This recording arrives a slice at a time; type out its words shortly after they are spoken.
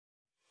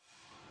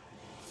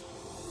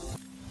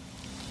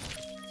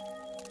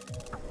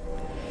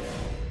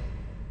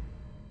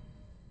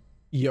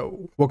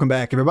Yo, welcome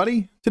back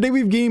everybody. Today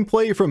we've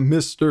gameplay from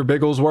Mr.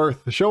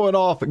 Bigglesworth, showing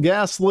off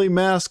Ghastly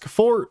Mask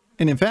Fort,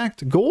 and in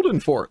fact, Golden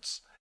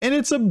Forts. And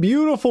it's a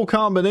beautiful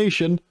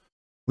combination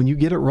when you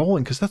get it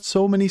rolling, because that's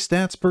so many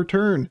stats per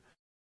turn.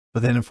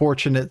 But the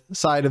unfortunate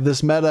side of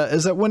this meta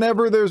is that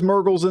whenever there's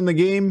Murgles in the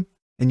game,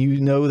 and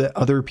you know that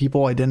other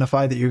people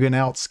identify that you're going to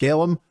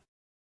outscale them,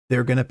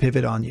 they're going to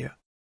pivot on you.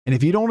 And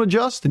if you don't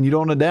adjust and you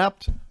don't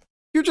adapt,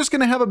 you're just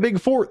going to have a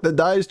big fort that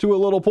dies to a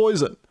little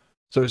poison.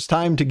 So it's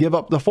time to give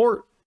up the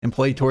fort and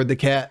play toward the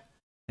cat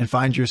and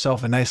find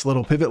yourself a nice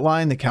little pivot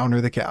line to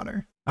counter the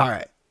counter. All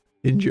right,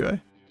 enjoy.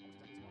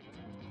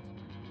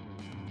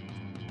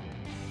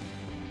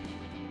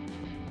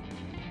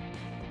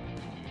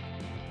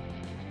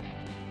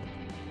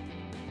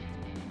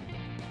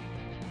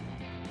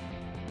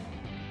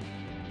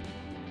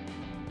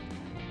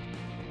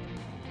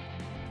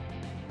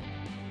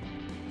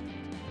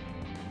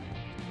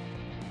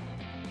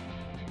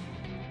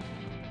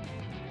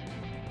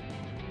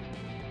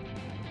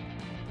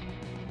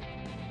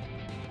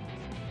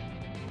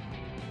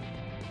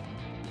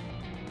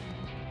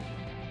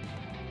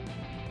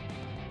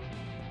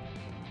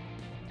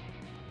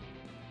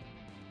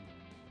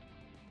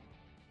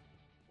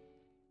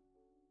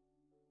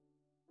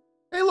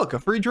 Hey, look, a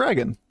free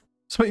dragon.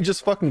 Somebody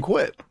just fucking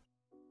quit. At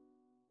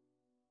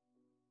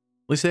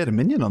least they had a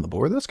minion on the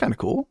board. That's kind of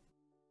cool.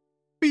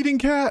 Feeding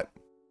cat.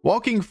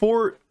 Walking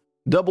fort.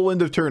 Double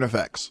end of turn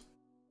effects.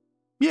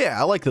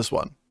 Yeah, I like this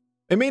one.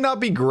 It may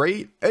not be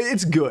great.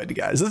 It's good,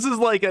 guys. This is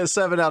like a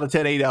 7 out of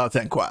 10, 8 out of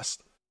 10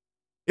 quest.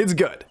 It's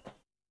good.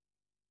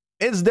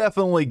 It's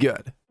definitely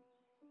good.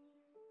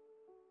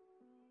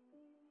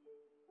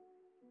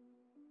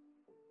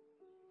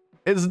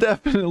 It's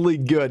definitely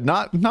good.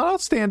 Not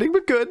outstanding,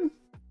 but good.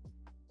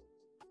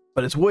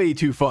 But it's way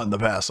too fun to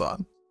pass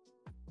on.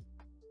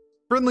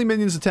 Friendly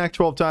minions attack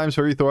 12 times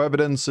for you throw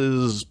evidence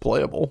is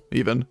playable,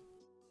 even.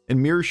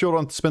 And Mirror Shield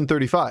on spend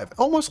 35.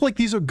 Almost like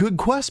these are good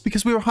quests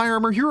because we were high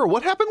armor hero.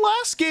 What happened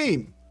last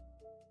game?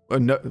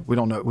 No, we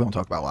don't know. We don't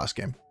talk about last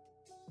game.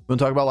 We don't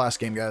talk about last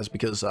game, guys,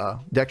 because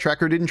Deck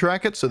Tracker didn't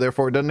track it, so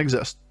therefore it doesn't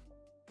exist.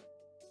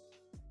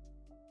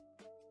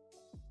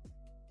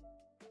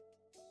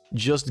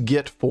 Just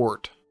get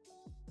fort.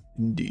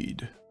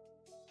 Indeed.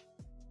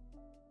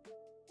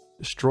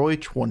 Destroy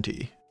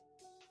 20.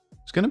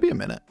 It's going to be a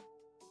minute.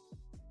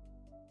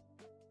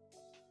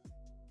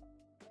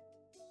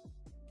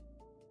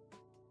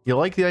 You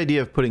like the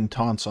idea of putting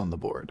taunts on the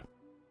board.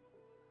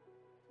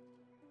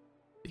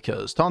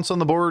 Because taunts on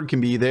the board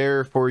can be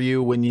there for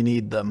you when you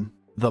need them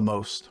the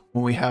most.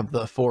 When we have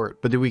the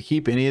fort. But do we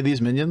keep any of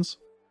these minions?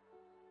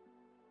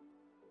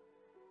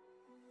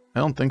 I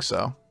don't think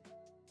so.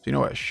 So you know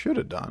what I should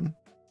have done?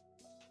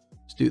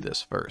 Let's do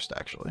this first,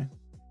 actually.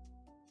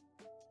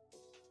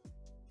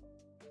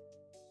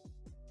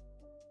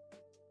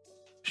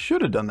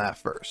 Should have done that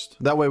first.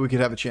 That way we could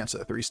have a chance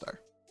at a 3-star.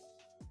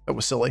 That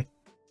was silly.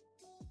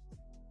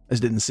 I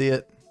just didn't see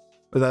it.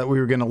 I thought we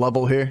were going to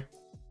level here.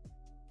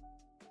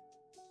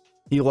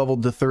 He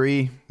leveled to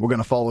 3. We're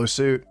going to follow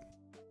suit.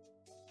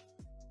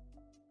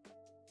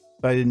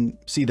 I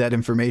didn't see that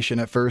information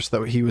at first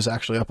that he was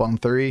actually up on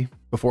 3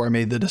 before I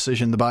made the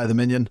decision to buy the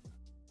minion.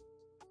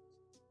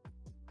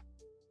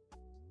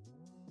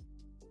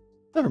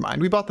 Never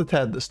mind. We bought the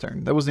Tad this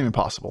turn. That wasn't even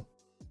possible.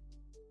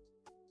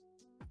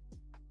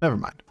 Never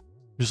mind.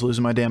 Just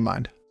losing my damn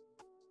mind.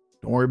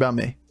 Don't worry about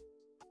me.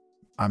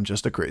 I'm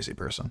just a crazy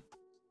person.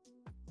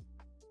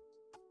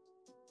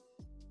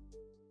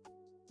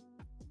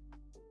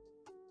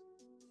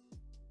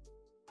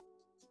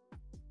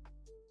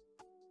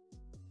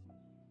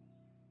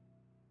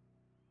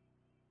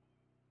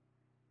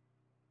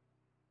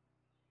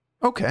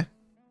 Okay.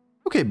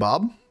 Okay,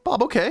 Bob.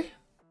 Bob, okay.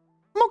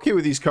 I'm okay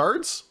with these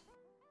cards.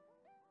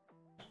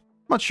 I'm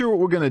not sure what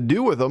we're going to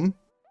do with them.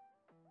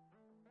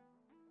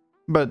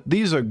 But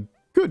these are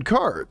good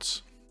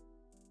cards.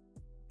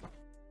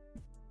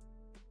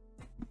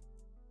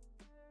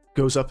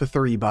 Goes up to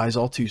 3, buys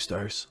all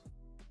 2-stars.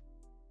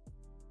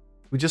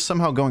 We just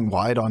somehow going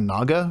wide on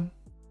Naga?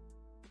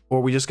 Or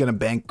are we just going to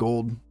bank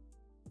gold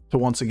to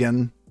once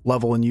again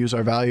level and use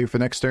our value for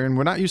next turn?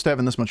 We're not used to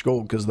having this much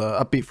gold because the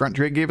Upbeat Front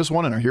Drake gave us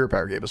 1 and our Hero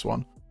Power gave us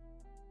 1.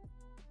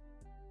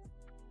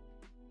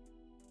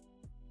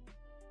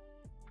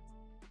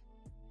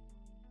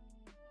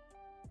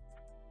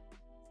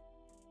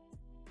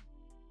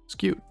 It's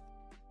cute.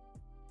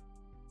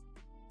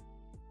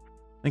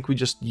 I think we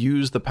just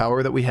use the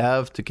power that we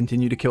have to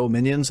continue to kill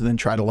minions and then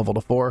try to level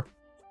to 4.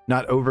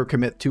 Not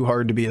overcommit too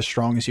hard to be as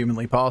strong as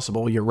humanly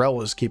possible. Your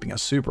rel is keeping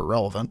us super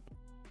relevant.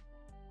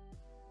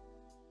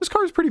 This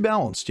card's pretty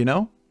balanced, you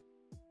know?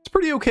 It's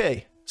pretty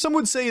okay. Some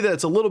would say that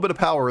it's a little bit of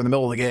power in the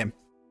middle of the game.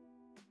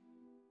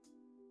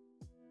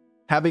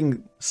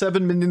 Having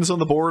 7 minions on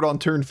the board on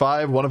turn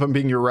 5, one of them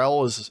being your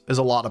rel, is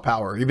a lot of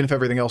power, even if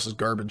everything else is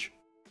garbage.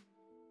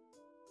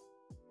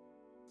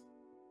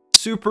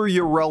 Super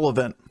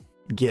irrelevant.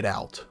 Get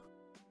out.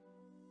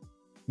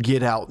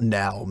 Get out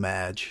now,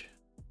 Madge.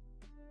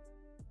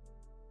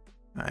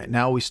 Alright,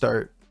 now we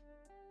start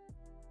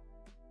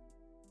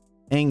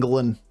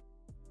Angling.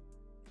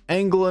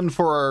 Angling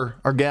for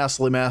our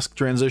ghastly mask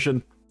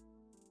transition.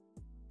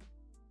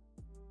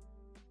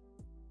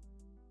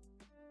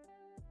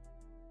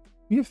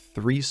 We have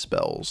 3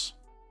 spells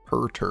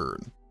per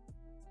turn.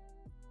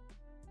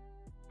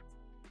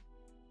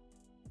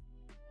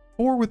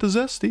 4 with the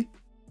Zesty.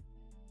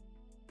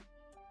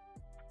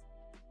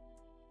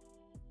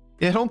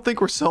 Yeah, I don't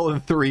think we're selling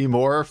 3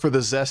 more for the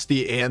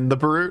Zesty and the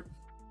Brute.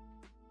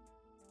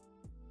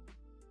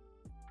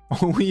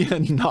 Only a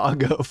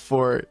Naga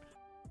for it.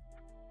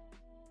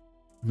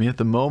 I mean, at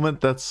the moment,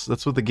 that's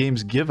what the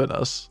game's given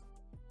us.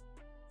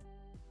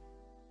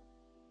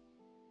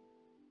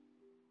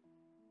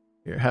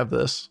 Here, have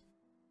this.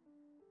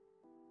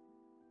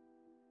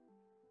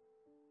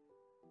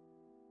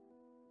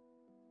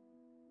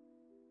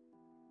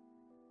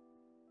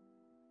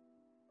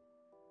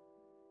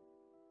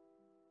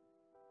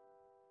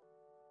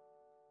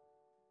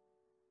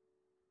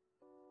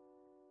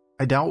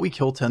 I doubt we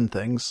kill 10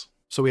 things,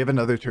 so we have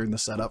another turn to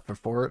set up for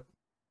Fort.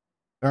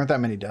 There aren't that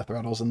many death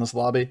rattles in this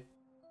lobby.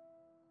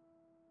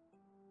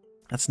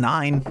 That's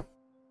 9.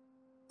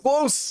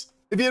 Close!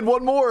 If you had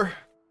 1 more!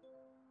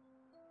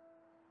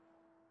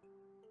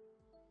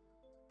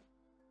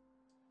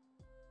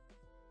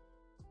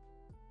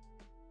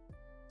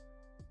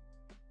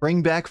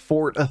 Bring back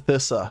Fort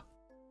Athissa.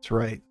 That's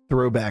right.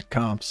 Throwback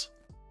comps.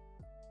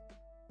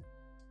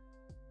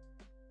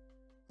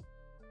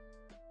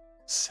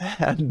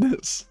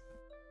 Sadness.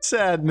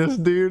 Sadness,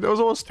 dude. That was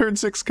almost turn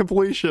 6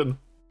 completion.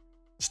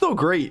 Still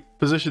great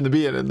position to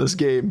be in this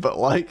game, but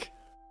like,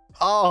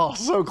 oh,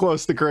 so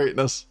close to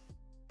greatness.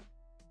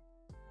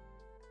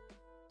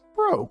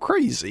 Bro,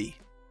 crazy.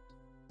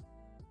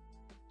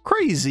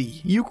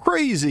 Crazy. You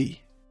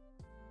crazy.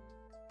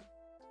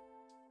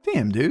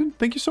 Damn, dude.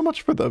 Thank you so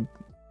much for the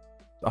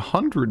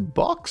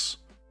 $100.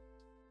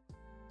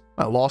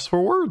 I lost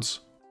for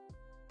words.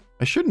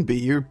 I shouldn't be.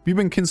 You've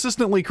been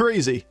consistently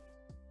crazy.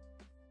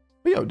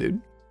 But yo,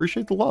 dude.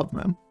 Appreciate the love,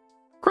 man.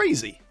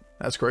 Crazy.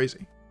 That's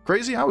crazy.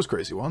 Crazy? I was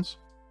crazy once.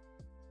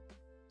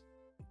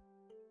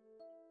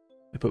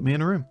 They put me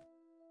in a room.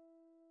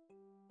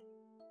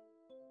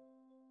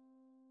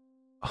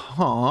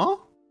 Huh?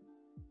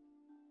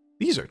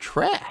 These are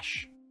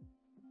trash.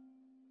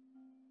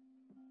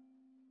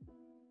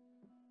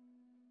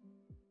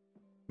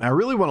 I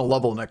really want to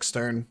level next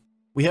turn.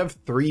 We have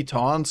 3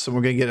 taunts and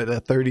we're going to get it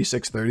at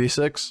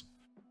 36-36.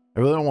 I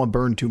really don't want to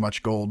burn too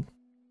much gold.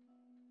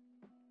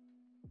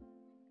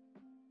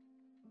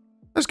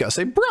 I just gotta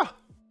say, bruh.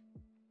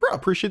 Bruh,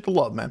 appreciate the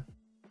love, man.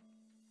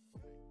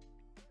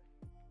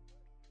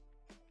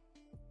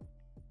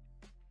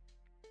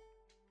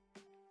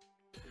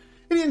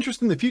 Any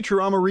interest in the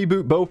Futurama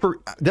reboot, Bofur?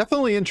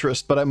 Definitely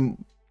interest, but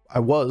I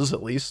was,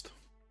 at least.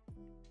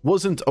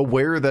 Wasn't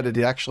aware that it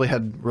actually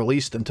had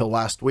released until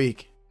last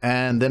week.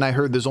 And then I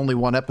heard there's only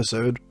 1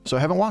 episode, so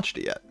I haven't watched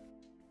it yet.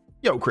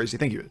 Yo, crazy,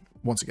 thank you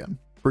once again.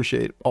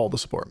 Appreciate all the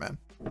support, man.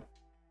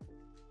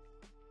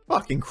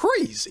 Fucking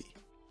crazy.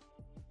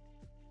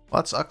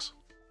 Well, that sucks.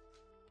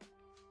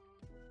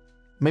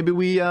 Maybe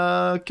we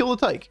kill the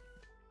tyke.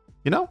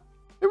 You know?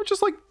 Maybe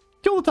just like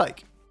kill the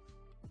tyke.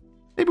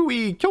 Maybe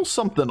we kill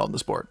something on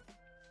this board.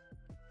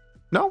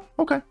 No?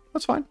 Okay,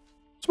 that's fine.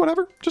 It's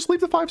whatever. Just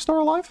leave the 5-star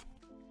alive.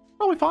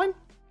 Probably fine.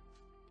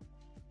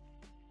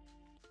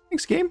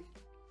 Thanks, game.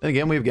 And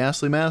again, we have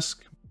Ghastly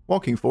Mask,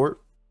 Walking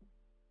Fort.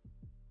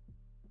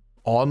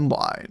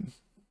 Online.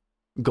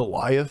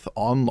 Goliath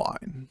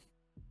Online.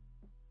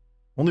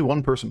 Only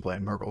 1 person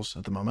playing Murgles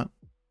at the moment.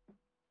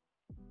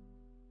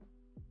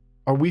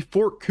 Are we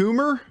Fort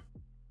Coomer?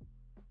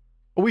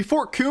 Are we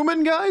Fort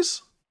Cumin,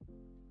 guys?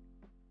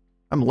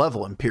 I'm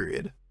leveling,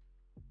 period.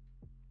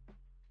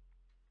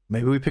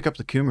 Maybe we pick up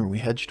the Coomer and we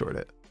hedge toward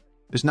it.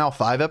 There's now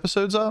 5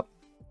 episodes up.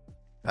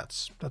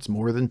 That's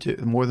more than 2,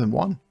 more than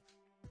 1.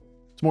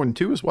 It's more than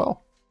 2 as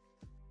well.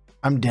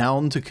 I'm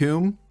down to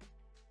Coom.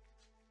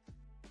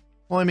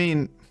 Well, I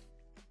mean,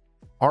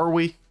 are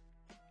we?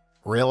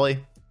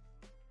 Really?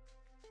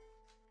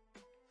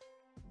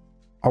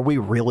 Are we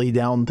really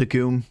down to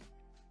Coom?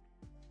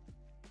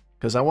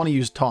 Because I want to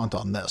use Taunt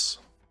on this.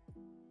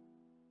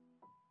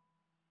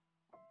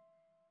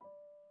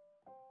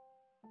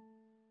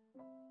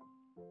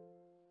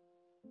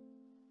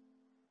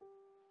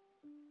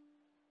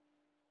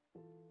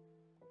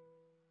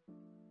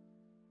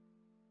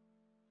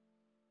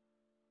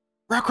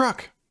 Rock,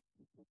 rock.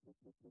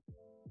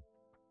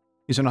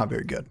 These are not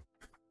very good.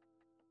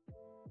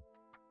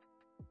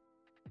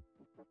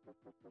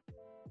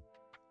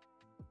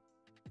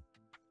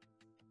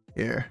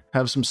 Here,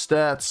 have some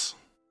stats.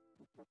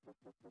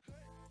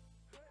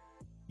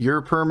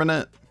 You're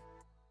permanent.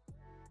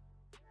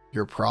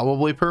 You're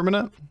probably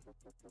permanent.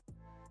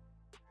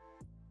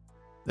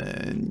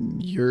 Then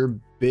you're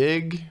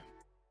big.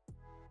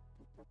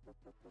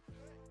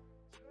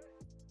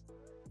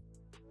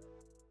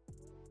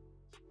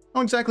 I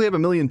don't exactly have a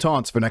million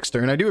taunts for next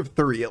turn. I do have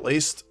 3 at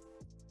least.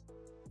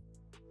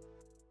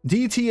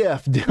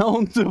 DTF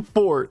down to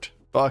Fort.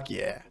 Fuck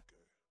yeah.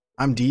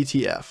 I'm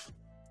DTF.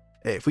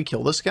 Hey, if we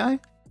kill this guy,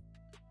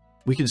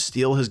 We could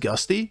steal his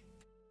Gusty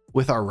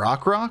with our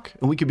Rock,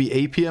 and we could be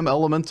APM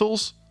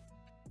Elementals.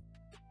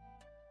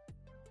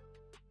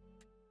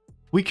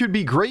 We could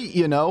be great,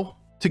 you know,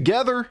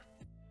 together.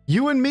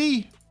 You and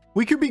me,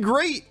 we could be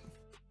great.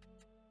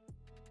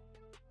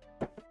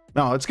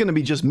 No, it's going to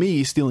be just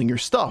me stealing your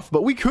stuff,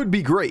 but we could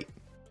be great.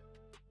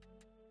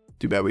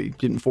 Too bad we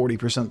didn't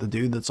 40% the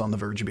dude that's on the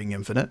verge of being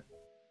infinite.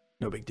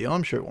 No big deal.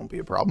 I'm sure it won't be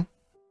a problem.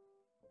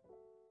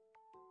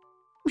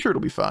 I'm sure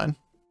it'll be fine.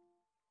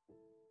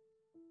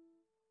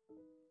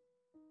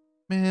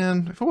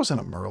 Man, if it wasn't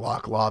a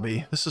Murloc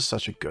lobby, this is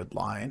such a good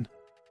line.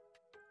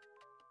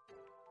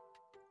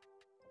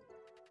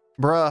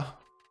 Bruh.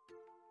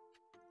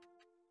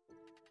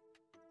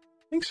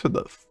 Thanks for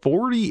the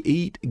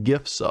 48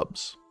 gift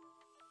subs.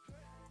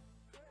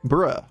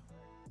 Bruh.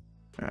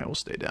 Alright, we'll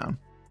stay down.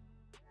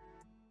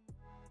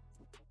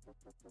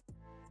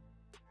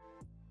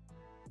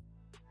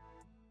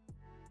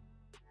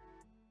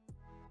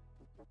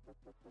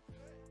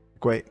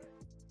 Wait.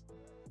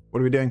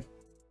 What are we doing?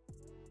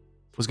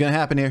 What's gonna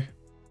happen here?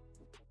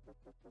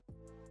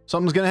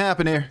 Something's gonna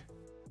happen here.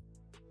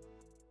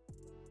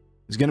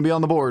 He's gonna be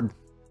on the board.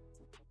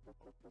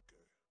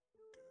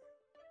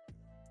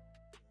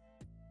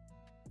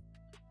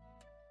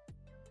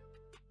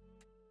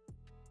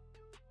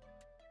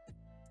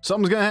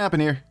 Something's gonna happen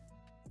here.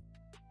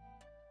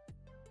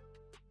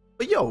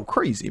 But yo,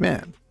 crazy,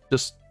 man.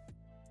 Just,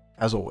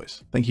 as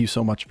always, thank you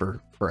so much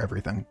for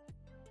everything.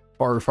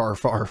 Far, far,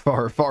 far,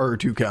 far, far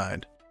too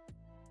kind.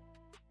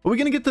 Are we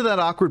going to get to that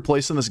awkward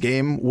place in this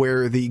game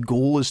where the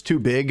ghoul is too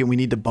big and we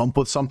need to bump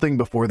with something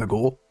before the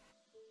ghoul?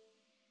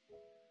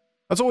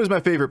 That's always my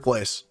favorite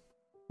place.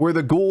 Where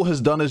the ghoul has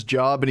done his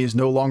job and he's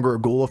no longer a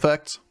ghoul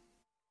effect.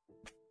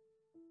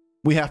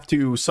 We have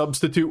to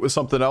substitute with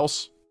something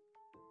else.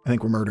 I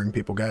think we're murdering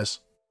people, guys.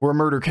 We're a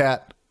murder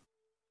cat.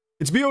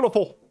 It's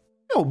beautiful.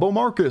 Oh, Bo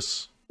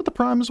Marcus with the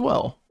prime as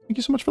well. Thank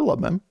you so much for the love,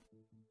 man.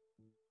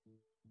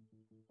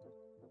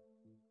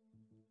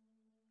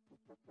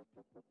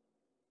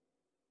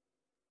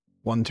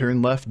 One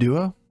turn left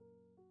duo?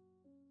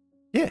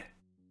 Yeah.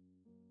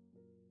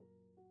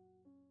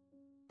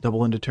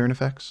 Double into turn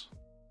effects?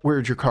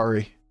 Where's your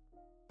Kari?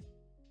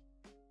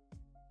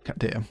 God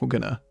damn, we're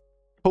gonna...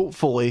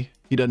 Hopefully,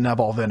 he doesn't have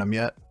all Venom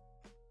yet.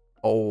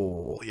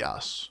 Oh,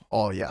 yes.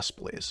 Oh, yes,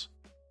 please.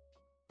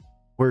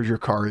 Where's your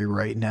Kari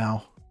right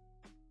now?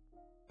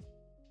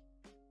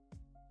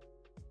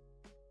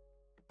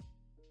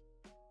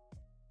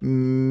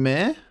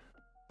 Meh?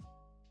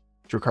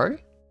 Drakari?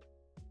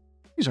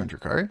 These aren't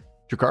Drakari.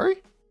 Drakari?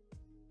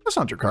 That's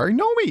not Drakari.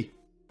 Nomi!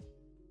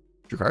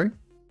 Drakari?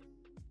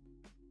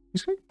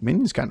 These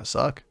minions kind of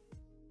suck.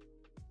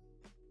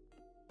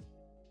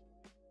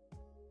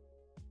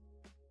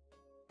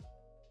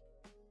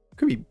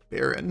 Could be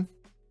Baron.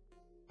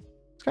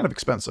 It's kind of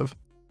expensive.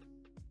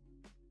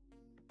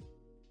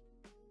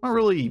 Not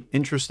really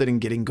interested in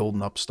getting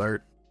Golden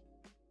Upstart.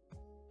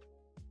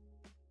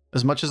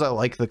 As much as I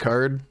like the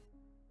card,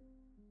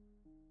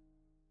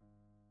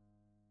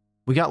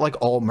 we got like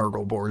all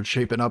Murgle boards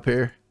shaping up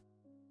here.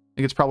 I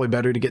think it's probably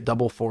better to get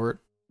double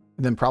Fort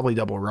and then probably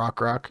double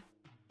Rock.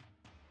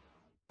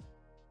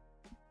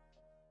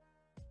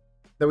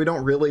 That we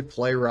don't really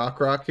play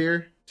Rock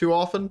here too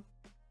often.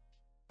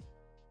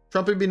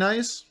 Trump would be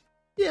nice.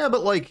 Yeah,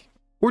 but like,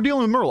 we're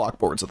dealing with Murloc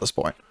boards at this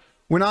point.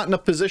 We're not in a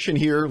position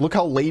here, look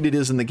how late it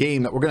is in the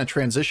game, that we're going to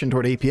transition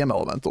toward APM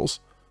elementals.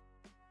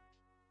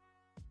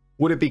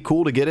 Would it be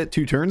cool to get it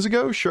 2 turns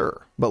ago?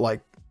 Sure. But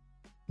like,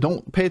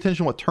 don't pay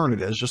attention to what turn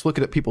it is. Just look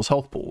at people's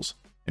health pools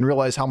and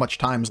realize how much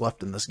time's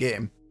left in this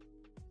game.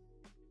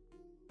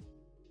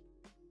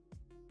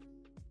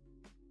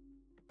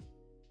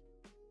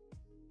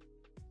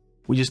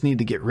 We just need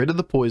to get rid of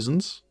the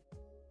poisons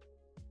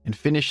and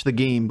finish the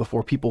game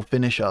before people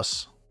finish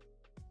us.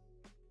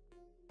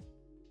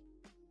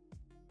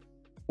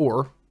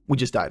 Or we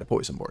just die to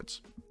poison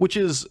boards, which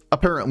is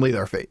apparently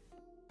their fate.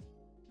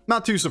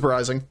 Not too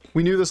surprising.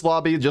 We knew this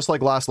lobby, just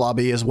like last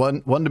lobby, is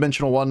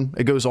one-dimensional one.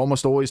 It goes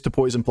almost always to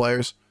poison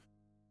players.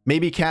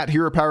 Maybe Cat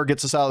Hero Power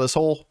gets us out of this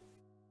hole.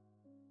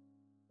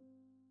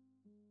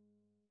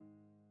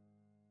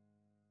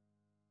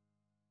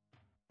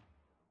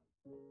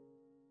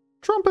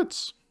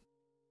 Trumpets.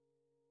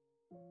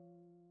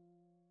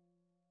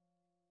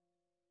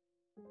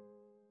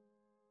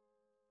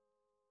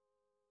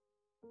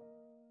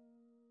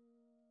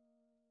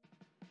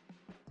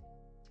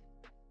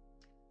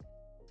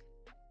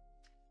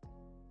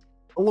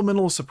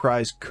 Elemental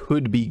Surprise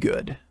could be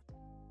good.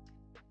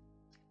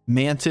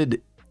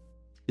 Manted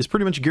is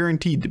pretty much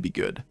guaranteed to be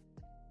good.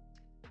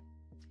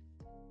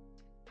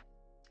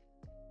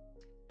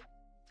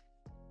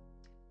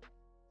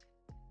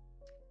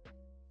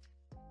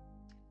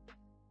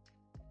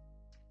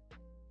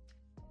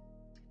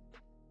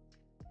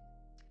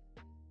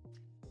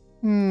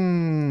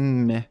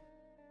 Meh.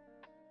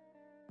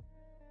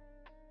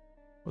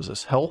 Was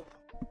this health?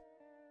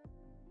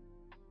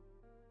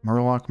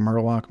 Murloc.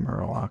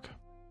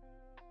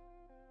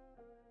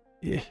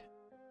 Yeah.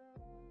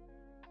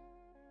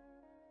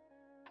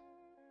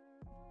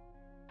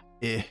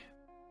 Eh.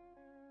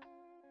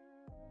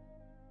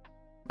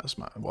 That's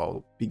my,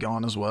 well, be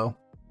gone as well.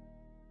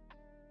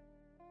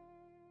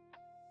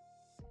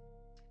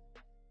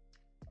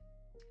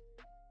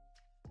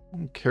 I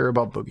don't care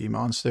about Boogie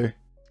Monster.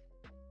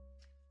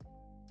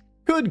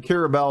 Could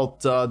care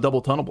about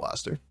Double Tunnel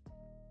Blaster.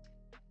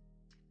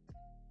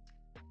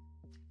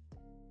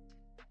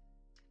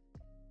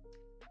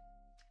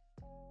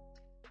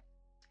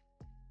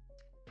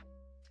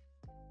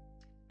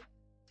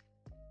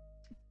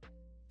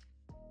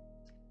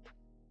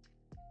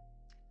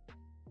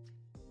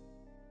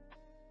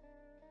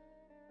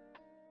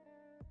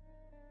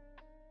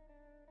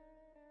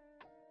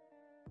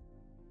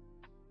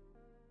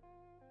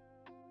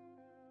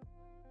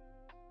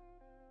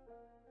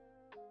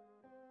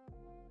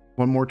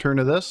 One more turn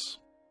of this.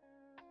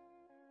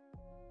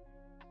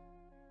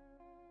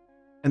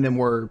 And then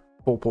we're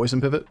full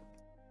poison pivot.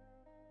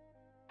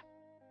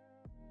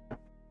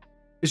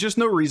 It's just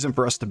no reason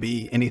for us to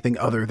be anything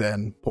other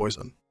than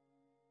poison.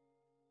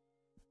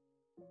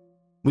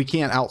 We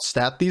can't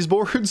outstat these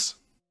boards.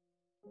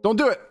 Don't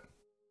do it.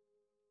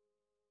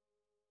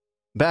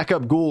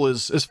 Backup Ghoul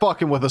is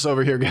fucking with us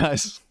over here,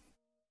 guys.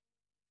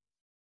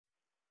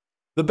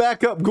 The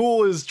backup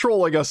Ghoul is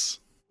trolling us.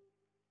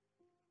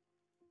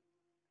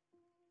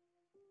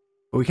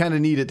 But we kind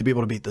of need it to be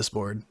able to beat this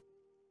board.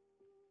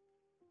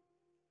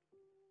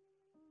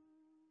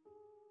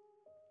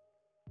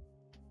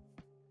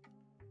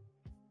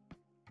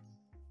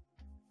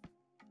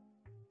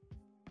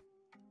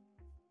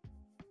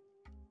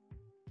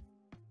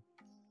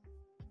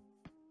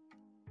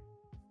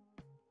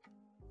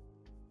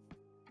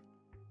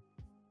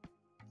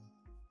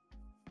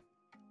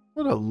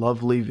 What a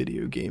lovely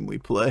video game we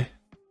play.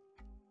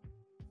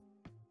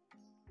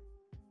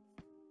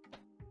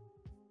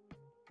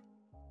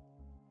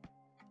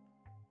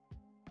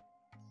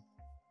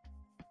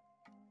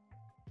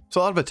 It's a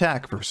lot of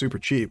attack for super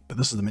cheap, but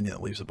this is the minion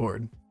that leaves the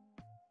board.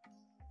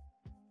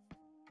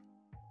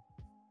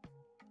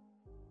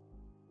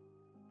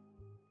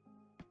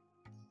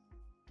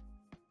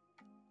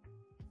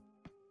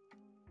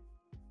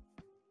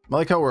 I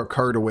like how we're a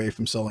card away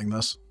from selling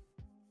this.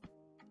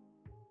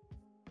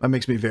 That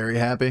makes me very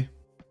happy.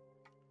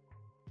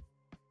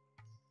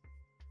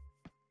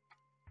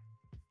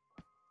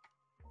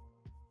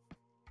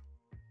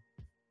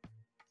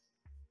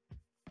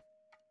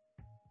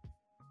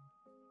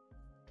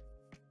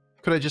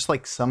 Could I just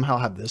like somehow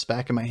have this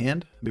back in my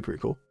hand? That'd be pretty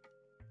cool.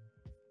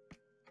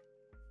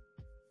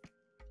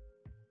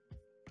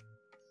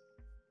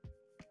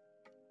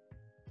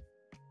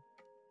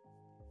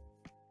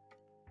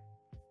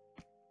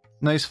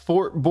 Nice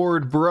fort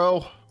board,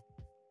 bro.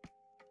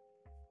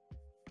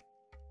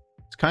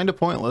 It's kind of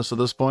pointless at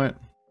this point.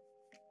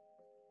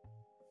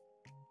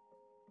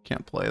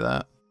 Can't play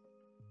that.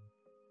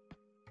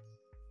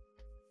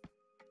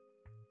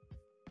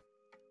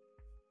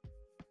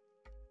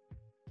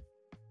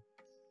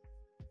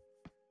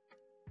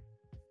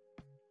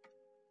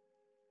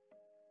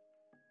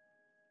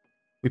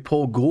 We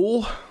pull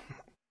Ghoul,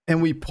 and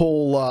we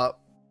pull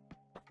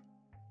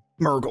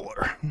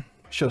Murgler.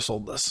 Should have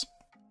sold this.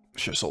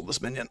 Should have sold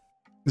this minion.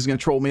 He's gonna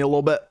troll me a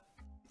little bit.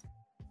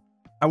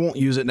 I won't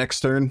use it next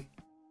turn.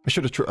 I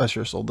should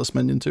have sold this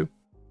minion too.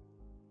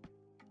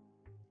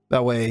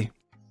 That way,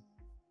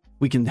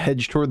 we can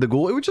hedge toward the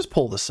Ghoul. It would just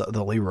pull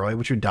the Leroy,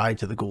 which would die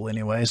to the Ghoul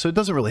anyway, so it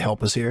doesn't really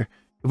help us here.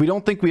 If we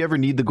don't think we ever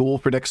need the Ghoul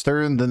for next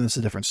turn, then it's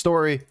a different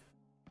story.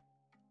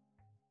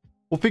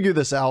 We'll figure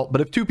this out, but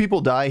if two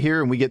people die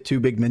here and we get two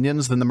big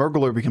minions, then the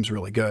Murgler becomes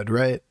really good,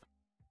 right?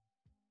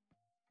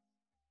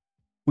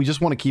 We just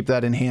want to keep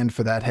that in hand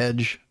for that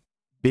hedge.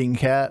 Being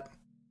cat.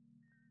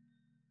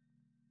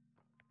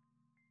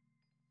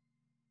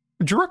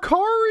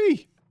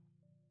 Drakari!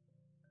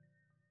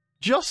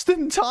 Just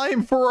in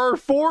time for our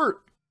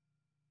fort!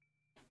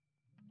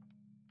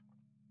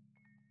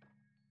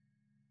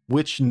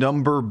 Which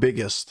number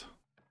biggest?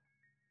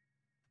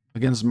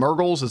 Against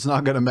Murgles, it's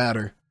not going to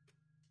matter.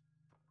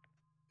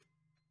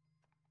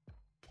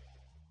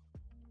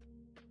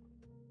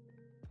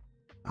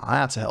 Now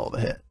that's a hell of a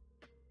hit.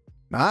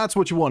 Now that's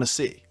what you want to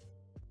see.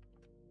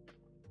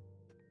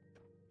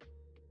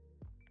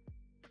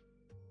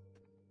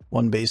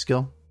 One base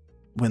kill.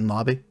 Win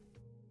lobby.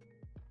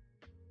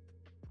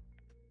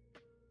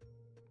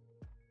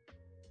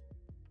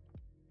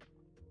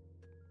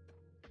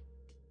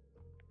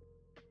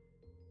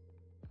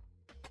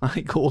 My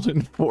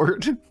golden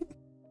fort.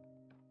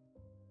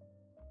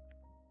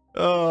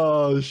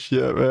 Oh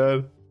shit,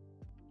 man.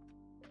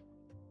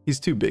 He's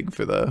too big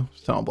for the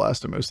Tunnel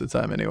Blaster most of the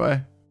time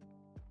anyway.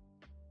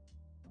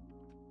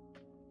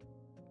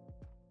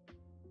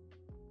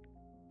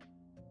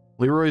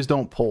 Leroy's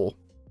don't pull.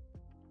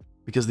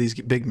 Because these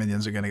big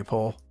minions are going to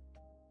pull.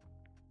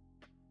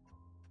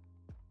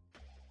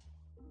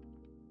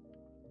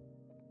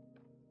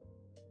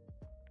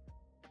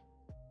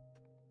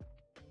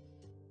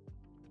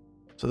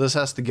 So this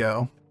has to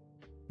go.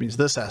 Means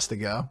this has to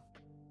go.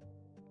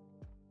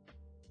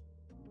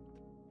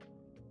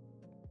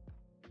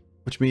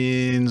 which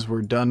means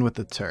we're done with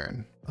the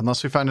turn.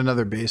 Unless we find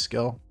another base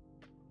skill.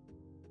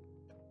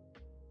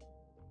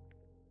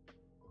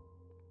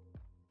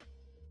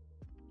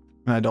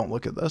 And I don't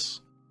look at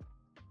this.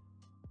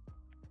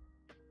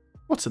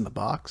 What's in the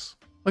box?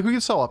 Like, we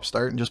could sell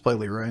Upstart and just play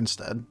Leroy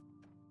instead.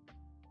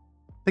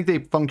 I think they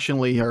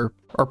functionally are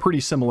pretty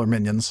similar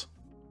minions.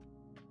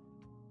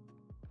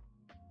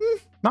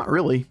 Not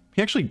really.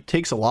 He actually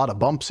takes a lot of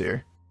bumps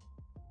here.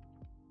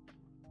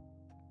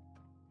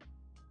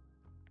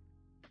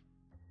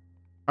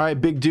 Alright,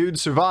 big dude,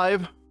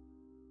 survive.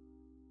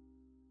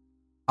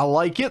 I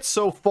like it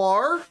so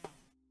far.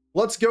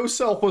 Let's go,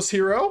 Selfless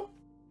Hero.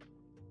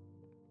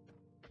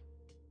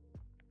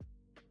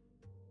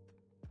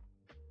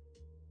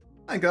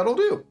 I think that'll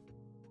do.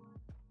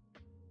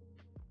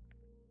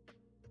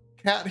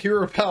 Cat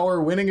Hero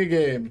Power winning a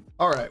game.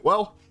 Alright,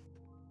 well,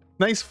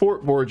 nice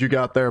fort board you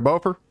got there,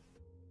 Bofur.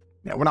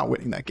 Yeah, we're not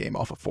winning that game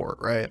off a fort,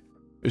 right?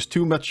 There's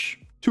too much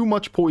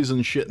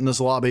poison shit in this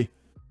lobby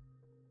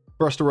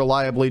for us to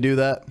reliably do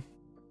that.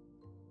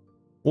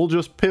 We'll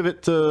just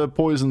pivot to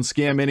poison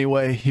scam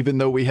anyway, even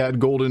though we had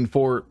golden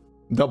fort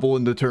double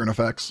into turn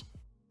effects.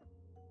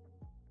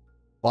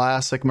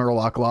 Classic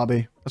Murloc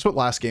lobby. That's what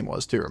last game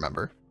was too,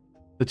 remember?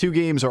 The two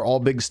games are all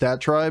big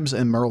stat tribes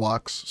and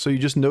Murlocs, so you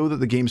just know that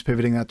the game's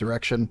pivoting that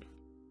direction.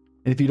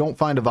 And if you don't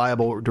find a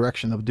viable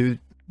direction of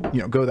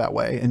go that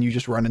way, and you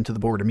just run into the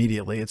board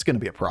immediately, it's going to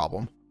be a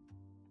problem.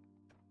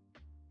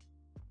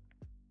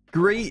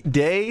 Great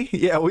day.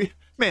 Yeah,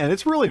 man,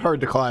 it's really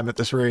hard to climb at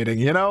this rating,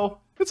 you know?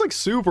 It's like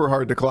super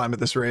hard to climb at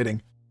this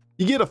rating.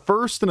 You get a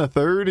first and a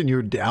third and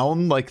you're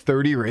down like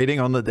 30 rating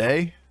on the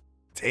day.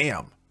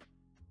 Damn.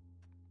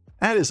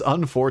 That is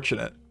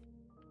unfortunate.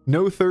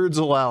 No thirds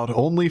allowed.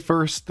 Only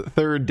first,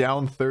 third,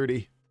 down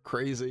 30.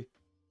 Crazy.